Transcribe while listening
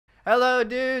Hello,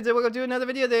 dudes, and welcome to another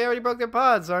video. They already broke their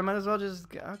pods, so I might as well just...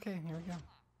 Okay, here we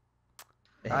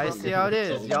go. I see how it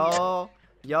is. Y'all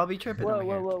be tripping over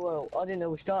here. Whoa. I didn't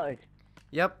know we started.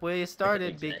 Yep, we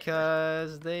started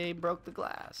because they broke the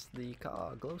glass, the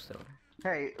glowstone.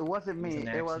 Hey, it wasn't me.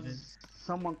 It was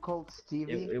someone called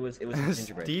Stevie. It was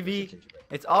gingerbread. Stevie?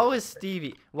 It's always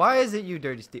Stevie. Why is it you,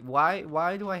 Dirty Steve?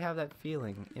 Why do I have that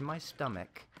feeling in my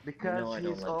stomach? Because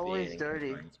he's always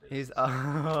dirty. He's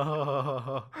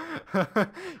oh,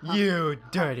 you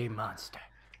dirty monster.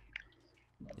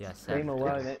 Yes,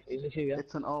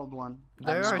 it's an old one.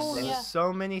 There are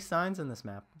so many signs in this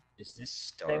map. Is this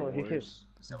Star Wars?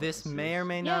 This may or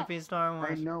may not be Star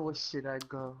Wars. I know where should I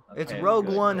go. It's Rogue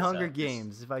One Hunger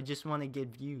Games. If I just want to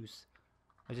get views,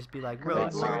 I just be like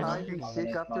Rogue One.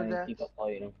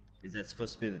 Is that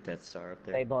supposed to be the Death Star up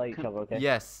there? They buy each other, okay?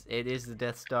 Yes, it is the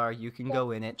Death Star. You can go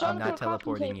in it. I'm not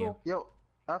teleporting you. Yo,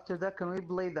 after that, can we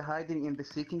play the hiding in the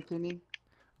seeking thingy?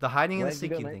 The hiding in the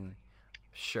seeking thing.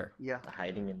 Sure. Yeah. The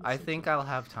hiding in the I think I'll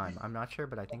have time. I'm not sure,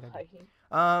 but I think I do.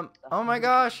 Oh my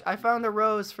gosh, I found a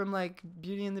rose from like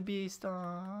Beauty and the Beast.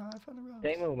 I found a rose.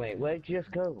 Damo, mate, where'd you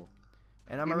just go?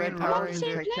 And I'm a red Power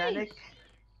Ranger. Titanic?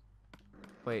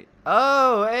 Wait.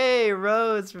 Oh, hey,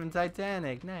 Rose from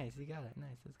Titanic. Nice, you got it.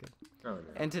 Nice, that's good. Oh, no.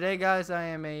 And today, guys, I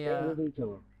am a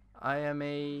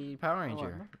Power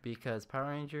Ranger because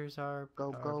Power Rangers are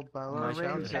Go Power my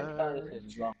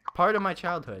Ranger. Part of my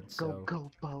childhood. So. Go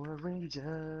Power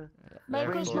Ranger.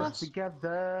 Rangers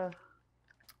together.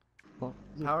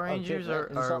 Power Rangers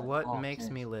are what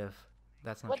makes me live.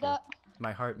 That's not true.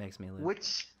 My heart makes me live.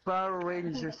 Which Power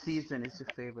Ranger season is your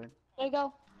favorite? There you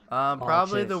go.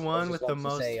 Probably the one with the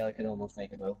most I can almost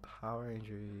make it up. Power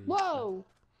Rangers. Whoa!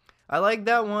 I like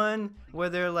that one where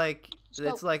they're like,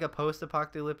 it's like a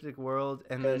post-apocalyptic world,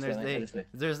 and then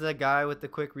there's the guy with the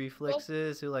quick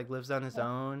reflexes who like lives on his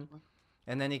own,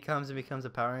 and then he comes and becomes a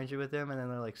Power Ranger with them, and then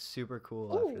they're like super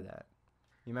cool after that.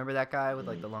 You remember that guy with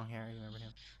like the long hair? You remember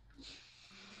him?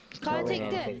 Can I take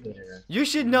this? You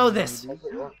should know this.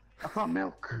 I found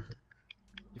milk.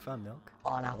 You found milk?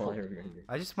 Oh, no.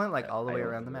 I just went like all the way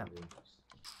around the map.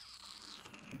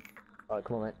 Alright,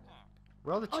 come on, mate.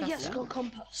 Where all the chests? Oh yes, got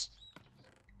compass.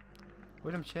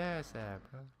 Where them chests at,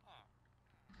 bro?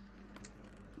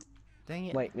 Dang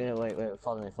it. Wait,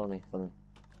 follow me.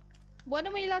 When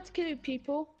are we allowed to kill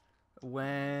people?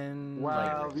 When...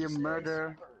 Wow, like, you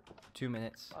murder. 2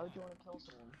 minutes. Why would you want to kill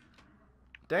someone?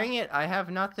 Dang it, I have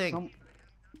nothing.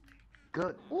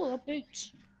 Good. Oh,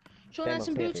 boots. Should I have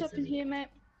some boots up in here, mate?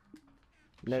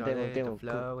 No, they won't.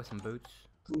 Flow with some boots.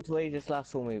 Come to where you just last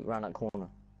saw me round that corner.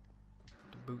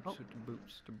 The boots with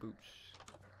the boots.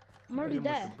 I'm already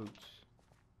there. The boots.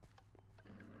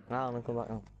 No, I'm gonna come back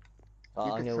now. You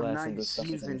I get know some where nice some good stuff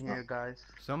is cheese in here, guys.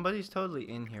 Somebody's totally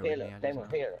in here with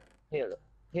me.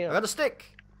 Here. I got a stick!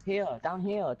 Down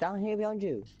here behind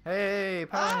you. Hey,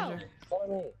 Power Ranger.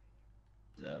 Follow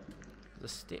me. The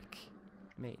stick.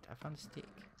 Mate, I found a stick.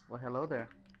 Well, hello there.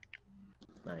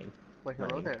 9. Well,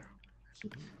 hello there.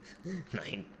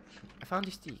 9. I found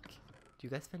a stick. Do you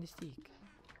guys find a stick?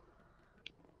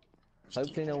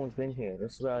 Hopefully no one's been here.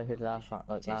 This is where I hit last time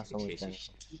we've been.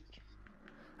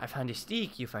 I found a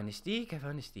stick. You find a stick. I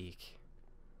found a stick.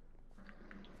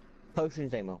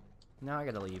 Potions, Damo. Now I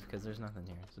gotta leave because there's nothing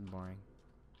here. This is boring.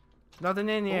 There's nothing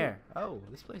in here. Oh,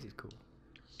 this place is cool.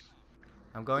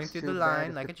 I'm going through the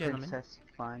line like a gentleman.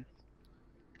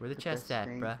 Where the chest at,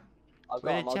 bruh?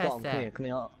 Where the chest at? Come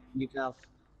here. You can have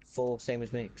 4 same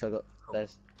as me, because I got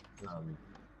those.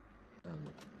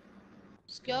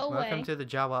 Go away. Welcome to the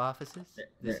Java offices.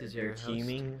 This is your host.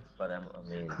 Teaming, but I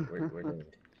mean, we're doing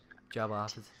it. Java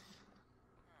offices.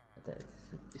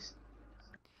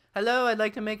 Hello, I'd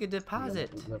like to make a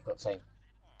deposit.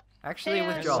 Actually, Hey,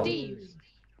 withdrawal.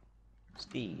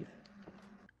 Steve.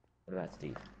 What about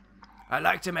Steve? I'd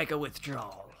like to make a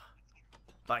withdrawal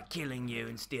by killing you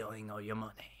and stealing all your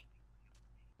money.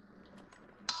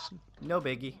 No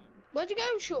biggie. Where'd you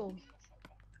go, Sean?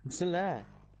 I'm still there.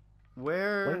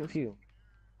 Where Waiting for you.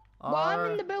 Well,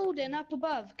 I'm in the building up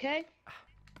above, okay?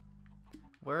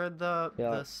 Where are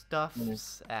the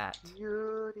stuffs at?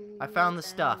 I found the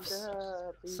stuffs.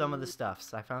 Some of the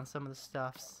stuffs. I found some of the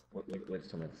stuffs. What's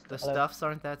some of the stuff? The stuffs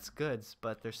aren't that good,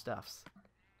 but they're stuffs.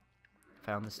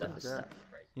 Found the stuffs.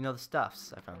 You know the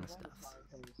stuffs. I found the stuffs.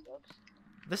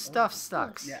 The stuff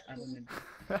sucks. Yeah, I don't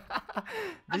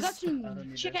I got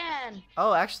some chicken.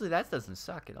 Oh, actually, that doesn't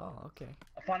suck at all. Okay.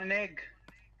 I found an egg.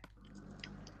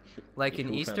 Like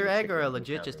an Easter egg or a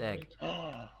legit just egg?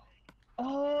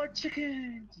 Oh,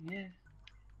 chicken! Yeah.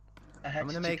 I'm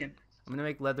gonna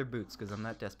make leather boots because I'm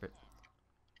not desperate.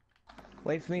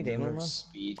 Wait for me, Damon.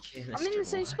 I'm in the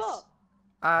same spot.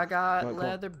 I got Right, come on.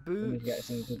 leather We need boots. to get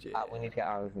some good. We need to get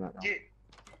arrows and that. Now.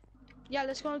 Yeah,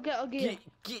 let's go and get our gear.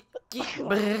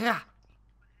 Brah.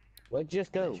 Where'd you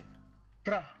just go?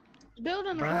 Bruh.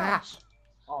 Building a Brah. house.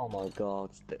 Oh my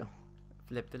god. Still.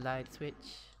 Flip the light switch,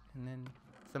 and then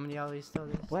somebody always stole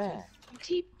this. Where?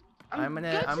 I'm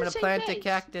gonna plant a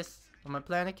cactus. I'm gonna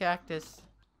plant a cactus.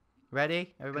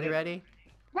 Ready? Everybody ready?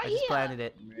 Right I just here. planted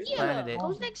it. Yeah, Planted it. I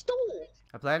was next door.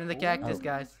 I planted the cactus,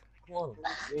 guys. Come on.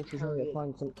 We need to go and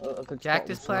find some a good spot Cactus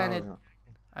with some planted. arrows.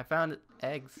 I found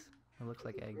eggs. It looks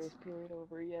like eggs.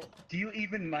 Do you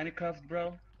even Minecraft,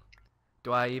 bro?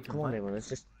 Do I even? Come on, want- everyone. Let's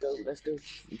just go. Let's go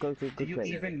to a Do good you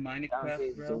place. even Minecraft,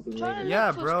 Downstairs, bro? something Try really- to Yeah,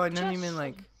 look for bro. I some didn't even chests.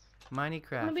 like I'm gonna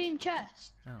Minecraft. be in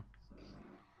chest.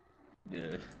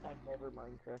 Yeah. I've never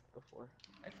Minecraft before.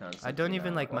 I found I don't something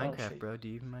even now. like Oh, Minecraft, shit. bro. Do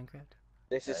you even Minecraft?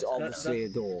 This is That- obviously a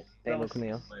door. that Demo, was- come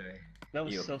here. Wait, wait. That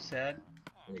was You. so sad.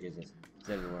 What is this?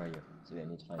 Zevy, where are you? Zevy, I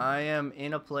need to find I am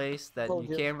in a place that Told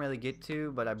you you. can't really get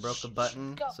to, but I broke a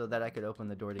button Go. so that I could open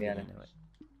the door to get Yeah. into it.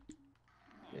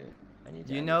 you. Yeah, I need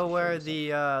to. You I need know to where show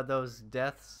the those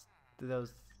deaths,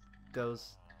 those,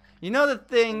 you know the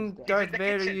thing Those Darth deaths.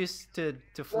 Vader used to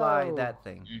fly Whoa. that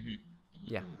thing. something.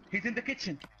 Yeah. He's in the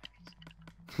kitchen.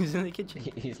 He's in the kitchen.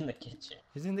 He's in the kitchen.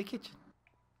 He's in the kitchen.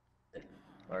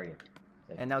 Where are you?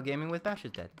 And now gaming with Bash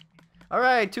is dead. All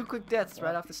right, 2 quick deaths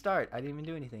right off the start. I didn't even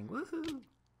do anything. Woohoo!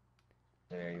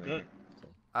 Where are you? Good.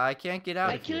 I can't get out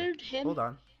I of here. killed him. Hold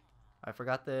on. I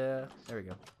forgot the. There we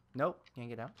go. Nope, can't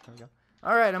get out. There we go.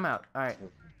 All right, I'm out. All right.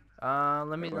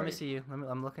 Let me see you.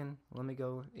 I'm looking. Let me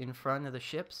go in front of the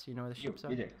ships. You know where the ships are.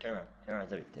 You there. Turn around. Turn around.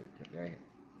 Zevy, Zevy, right here.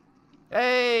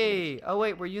 Hey! Oh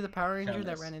wait, were you the Power Ranger Found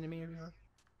that this. ran into me earlier?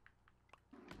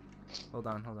 Hold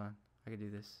on. I can do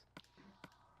this.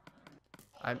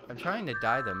 I'm trying to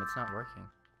dye them. It's not working.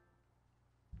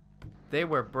 They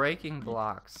were breaking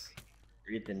blocks.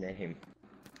 Read the name.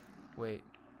 Wait.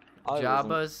 I wasn't.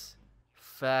 Jabba's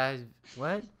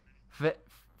what?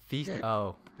 Feast.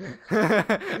 Oh.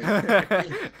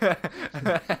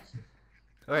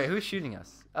 Wait, who's shooting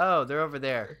us? Oh, they're over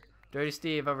there. Dirty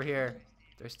Steve over here.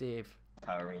 Dirty Steve.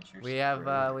 Power Rangers. We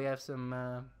have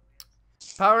some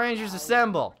Power Rangers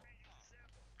assemble.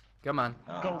 Come on.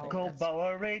 Go, go,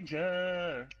 Power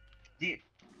Ranger. Yeah.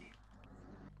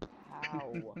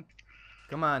 Ow.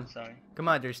 Come on. Sorry. Come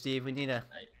on, Dirty Steve. We need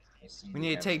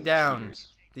to take down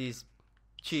these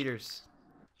cheaters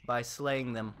by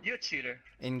slaying them You a cheater.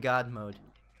 in God mode.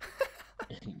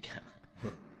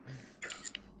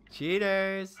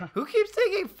 Cheaters. Who keeps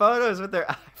taking photos with their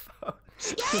iPhone?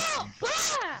 Yeah,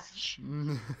 Bash!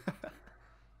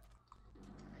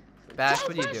 Bash,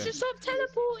 what are you Bash, doing? just stop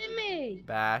teleporting me.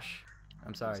 Bash.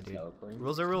 I'm sorry, dude.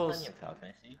 Rules are rules.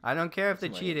 I don't care if they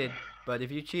cheated, but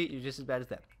if you cheat, you're just as bad as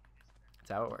them.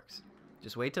 That's how it works.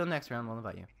 Just wait till next round, we'll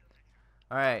invite you.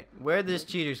 Alright, where'd these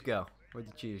cheaters go? Where'd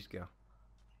the cheaters go?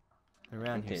 They're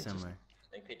around here somewhere.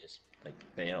 I think they just like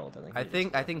bailed. I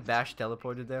think Bash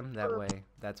teleported them that way.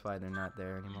 That's why they're not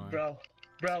there anymore.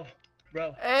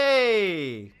 Bro.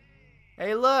 Hey!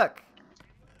 Hey, look!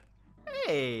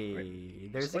 Hey!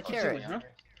 There's a What you carrot. doing, huh?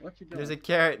 What you doing? There's a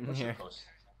carrot in here.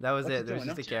 That was What you it. There was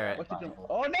doing, just a huh? carrot. What you doing?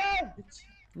 Oh no!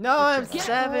 No, I'm Get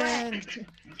 7! wrecked.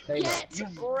 Get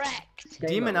wrecked.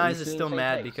 Demon Damo, Eyes you is see still the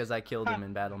mad face? because I killed him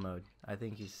in battle mode. I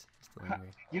think he's still angry.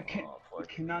 You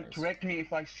cannot correct me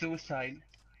if I suicide.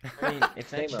 I mean, if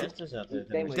that Damo. chest is out there,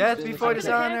 Damo, then Death you see the before face?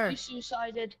 dishonor. You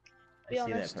suicided. I Be see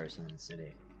honest. that person in the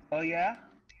city. Oh yeah?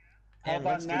 How And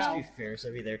about let's now? be fair,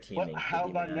 Zevy, they're teaming. how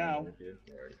about now? They're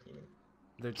already teaming.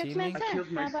 They're Text teaming? me I killed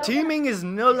How myself. about Teaming is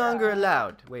no longer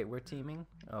allowed. Wait, we're teaming?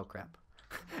 Oh, crap.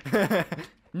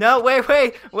 No,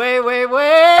 wait!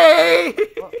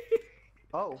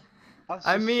 Oh. I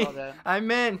just mean, saw that. I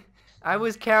meant, I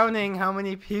was counting how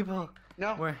many people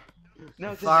No. were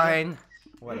No. fine.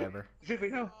 Whatever.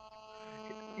 Zevy, no.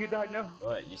 You died, no.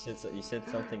 What? You said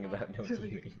something about no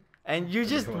teaming. And you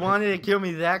just wanted to kill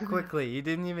me that quickly. You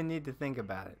didn't even need to think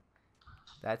about it.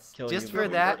 That's Kill just you, for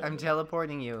but that. we- I'm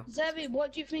teleporting you. Zevy,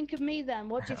 what do you think of me then?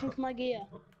 What do you think of my gear?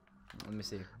 Let me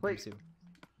see. Let me Wait. see.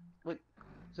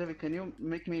 Zevy, can you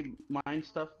make me mine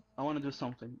stuff? I want to do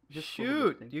something. Just for the good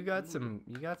Shoot, thing. you got some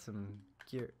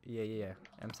gear. Yeah.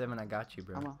 M7, I got you,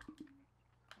 bro.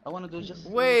 I want to do just.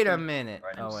 Wait a minute.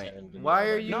 Right, Oh wait. M7, Why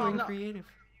are you No, in no. creative?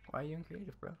 Why are you in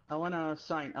creative, bro? I want to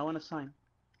sign. You want to sign?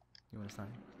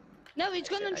 No, he's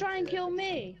gonna try and kill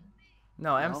me.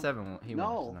 No, M7 won't. He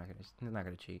No. won't. He's not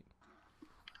gonna cheat.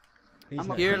 I'm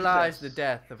a Here lies the princess.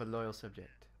 death of a loyal subject.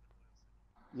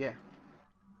 Yeah.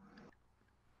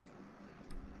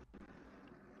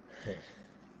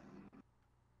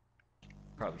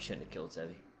 Probably shouldn't have killed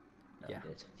Zevy. No, Yeah. I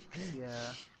did. Yeah.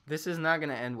 This is not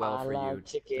gonna end well I for you. like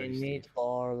chicken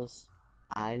meatballs.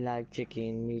 I like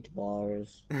chicken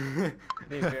meatballs. To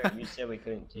be fair, you said we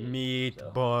couldn't take.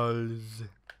 Meatballs.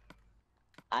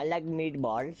 I like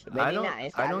meatballs. I Very don't.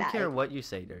 nice. I don't like. care what you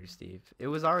say, Dirty Steve. It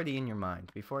was already in your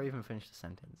mind before I even finished the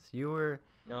sentence. You were.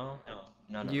 No.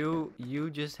 You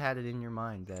just had it in your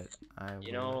mind that I.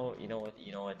 You know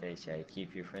what they say.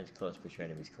 Keep your friends close, but your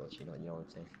enemies close. You know what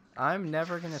I'm saying. I'm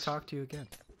never gonna talk to you again.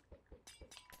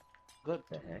 Good.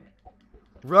 The heck?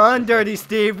 Run, Dirty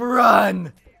Steve,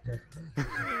 run!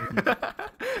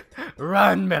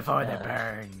 Run before the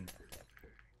burn.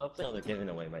 Hopefully they're giving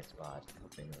away my spot.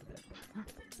 Hope they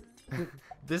know that.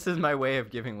 This is my way of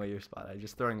giving away your spot. I'm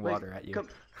just throwing Wait, water at you. Come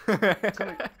here.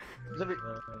 Zevy,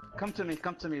 come to me.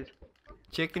 Come to me.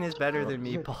 Chicken is better than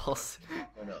meatballs.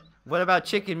 Oh, no. What about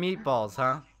chicken meatballs,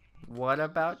 huh? What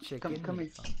about chicken Come here.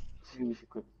 meatballs?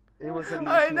 It was a I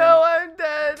nice know I'm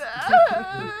dead.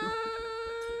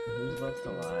 Who's left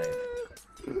alive?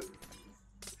 man.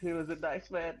 He was a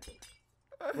nice man.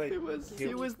 Wait,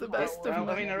 he was the best of I'm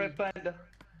my. having a red panda.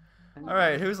 All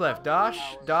right, who's left? Dosh,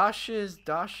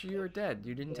 you're dead.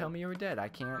 You didn't tell me you were dead. I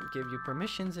can't give you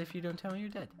permissions if you don't tell me you're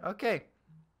dead. Okay.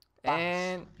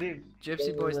 And Steve,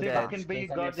 Gypsy Boy's Steve, I dead. can be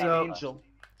your guardian So- angel.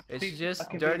 It's Steve, just I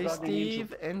can be Dirty a guardian angel.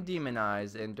 Steve and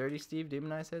Demonize, and Dirty Steve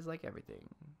demonizes like everything.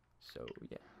 So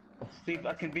yeah. Steve,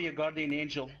 I can be your guardian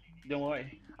angel. Don't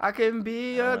worry. I can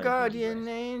be I your like guardian Demonize.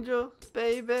 angel,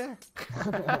 baby.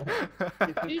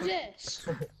 Who's this?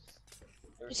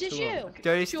 Is this you?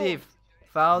 Dirty Sure. Steve,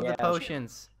 follow the Yeah.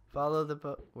 potions. Follow the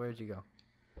Where'd you go?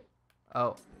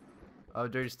 Oh,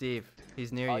 Dirty Steve,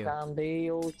 he's near I you. can be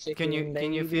your chicken Can you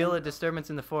baby. feel a disturbance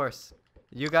in the force?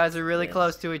 You guys are really Yes.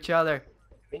 close to each other.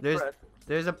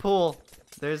 There's a pool.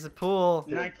 There's a pool.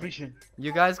 Night vision.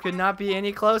 You guys could not be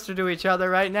any closer to each other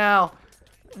right now.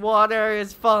 Water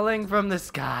is falling from the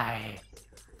sky.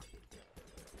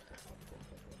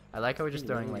 I like how we're just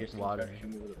throwing like water.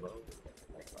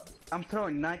 I'm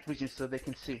throwing night vision so they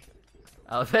can see.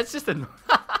 Oh, that's just a.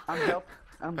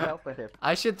 I'm helping him.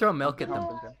 I should throw milk at them.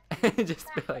 Helping them. Just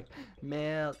be like,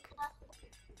 milk.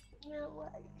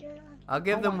 I'll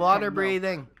give them water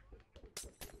breathing.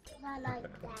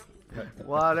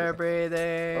 Water Oh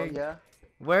breathing. yeah.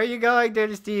 Where are you going,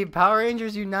 Dirty Steve? Power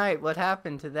Rangers Unite. What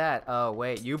happened to that? Oh,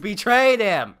 wait. You betrayed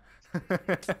him.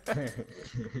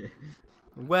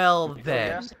 Well,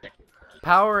 then.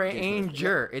 Power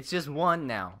Ranger. It's just one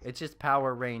now. It's just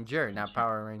Power Ranger, not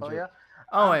Power Ranger. Oh yeah.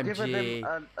 I'm giving OMG.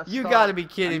 them a You star, gotta be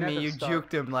kidding me. another You star.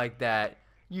 juked him like that.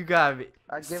 You gotta be.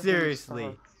 I give them a Seriously.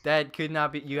 star. That could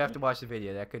not be. You have to watch the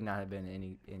video. That could not have been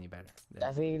any better.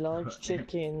 Zevy likes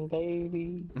chicken,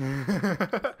 baby.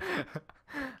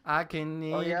 I can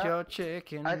eat yeah? your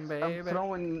chicken, I'm baby.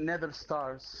 throwing nether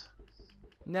stars.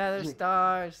 Nether Yeah.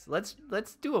 stars. Let's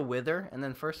do a wither, and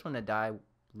then first one to die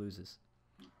loses.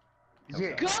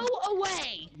 Yeah. Go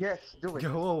away! Yes, do it.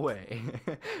 Go away.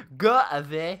 Go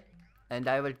away, and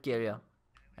I will kill you.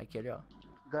 I kill you.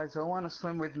 Guys, I want to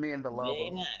swim with me in the lava. Very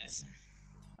nice.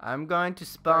 I'm going to Guys,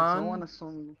 I spawn want to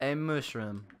swim. a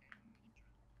mushroom.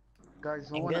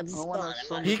 Guys, I I'm want good to spawn,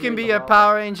 swim. He with can me be in your the lava.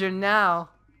 Power Ranger now.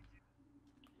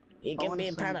 You I can wanna be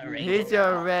a swim Power with Ranger. you. He's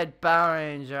your red Power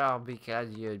Ranger because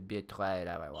you betrayed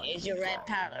everyone. He's your red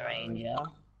Power Ranger.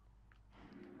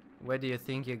 Where do you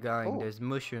think you're going? Oh. There's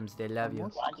mushrooms. They love you.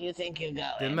 What do you think you're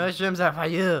going? The mushrooms are for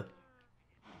you.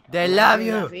 They I'm love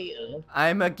doing that you. for you.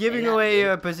 I'm giving love away you.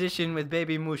 your position with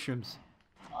baby mushrooms.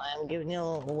 I'm giving you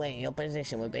away your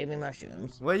position with baby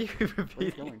mushrooms. What are you Where are you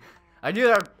repeating? going? I knew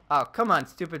that. Oh, come on,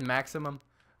 stupid Maximum.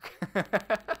 Why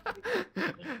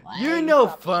are You're you no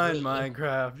copying fun, me?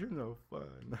 Minecraft. You're no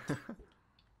fun.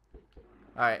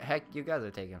 Alright, heck, you guys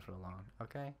are taking for long,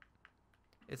 okay?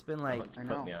 It's been like. I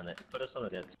know. Put me on it. Put us on the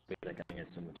death space. I can get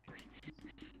some.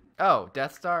 Oh,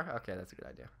 Death Star? Okay, that's a good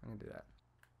idea. I'm gonna do that.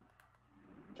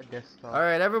 I guess so.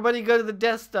 Alright, everybody go to the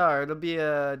Death Star. It'll be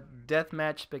a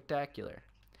deathmatch spectacular.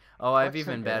 Oh, I have What's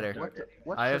even a- better.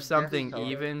 what's I a have something Death Star?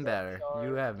 even better.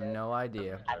 You have no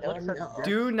idea. I don't What's a know. Death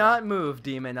Do not move,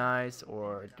 Demon Eyes,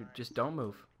 or just don't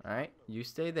move. Alright? You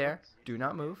stay there. Do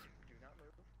not move.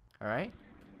 Alright?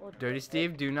 Dirty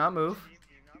Steve, do not move.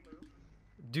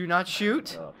 Do not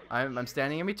shoot. Oh, I'm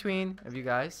standing in between of you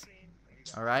guys.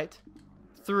 Alright?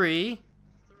 3,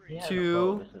 Yeah,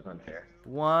 2, this is unfair.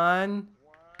 1,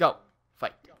 go.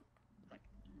 Fight.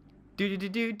 Do do do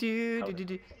do do do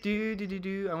do do do do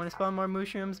do. I want to spawn more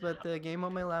mushrooms, but the game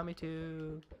won't allow me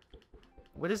to.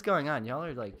 What is going on? Y'all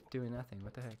are like doing nothing.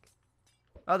 What the heck?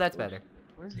 Oh, that's better.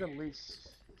 Where's the leash?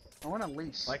 I want a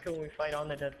leash. Why couldn't we fight on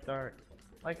the Death Star?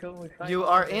 Why couldn't we fight? You on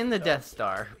are the in the Star? Death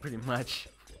Star, pretty much.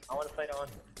 I want to fight on.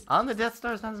 On the Death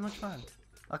Star is not as much fun.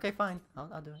 Okay, fine. I'll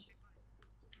do it.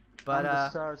 But I'm the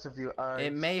stars of your eyes.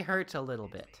 it may hurt a little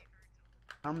bit.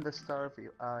 I'm the star of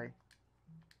your eye.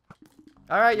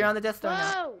 All right, you're on the Death Star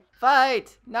now. Whoa!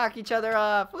 Fight! Knock each other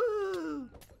off. Woo!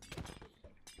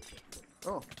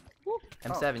 Oh.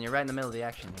 M7, you're right in the middle of the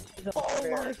action here. Oh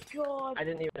my god. I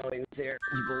didn't even know he was there.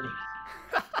 You bully.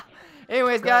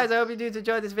 Anyways, guys, I hope you did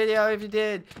enjoy this video. If you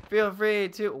did, feel free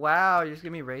to... Wow, you're just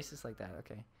gonna be racist like that.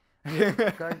 Okay.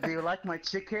 Guys, do you like my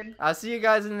chicken? I'll see you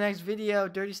guys in the next video.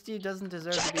 Dirty Steve doesn't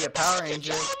deserve to be a Power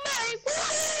Ranger.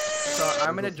 So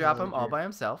I'm gonna drop him all by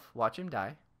himself. Watch him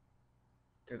die.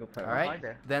 Alright,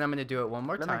 then I'm gonna do it one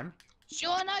more time.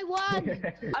 Sean, I won!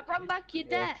 I brought back your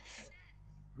death.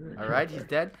 Alright, he's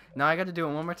dead. Now I gotta do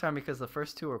it one more time because the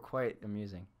first two are quite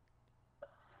amusing.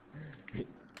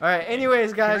 Alright,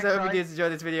 anyways, guys, I hope you did enjoy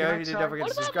this video. If you did, don't forget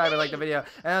to subscribe and like the video.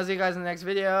 And I'll see you guys in the next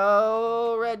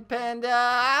video. Red Panda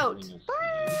out!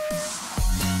 Bye!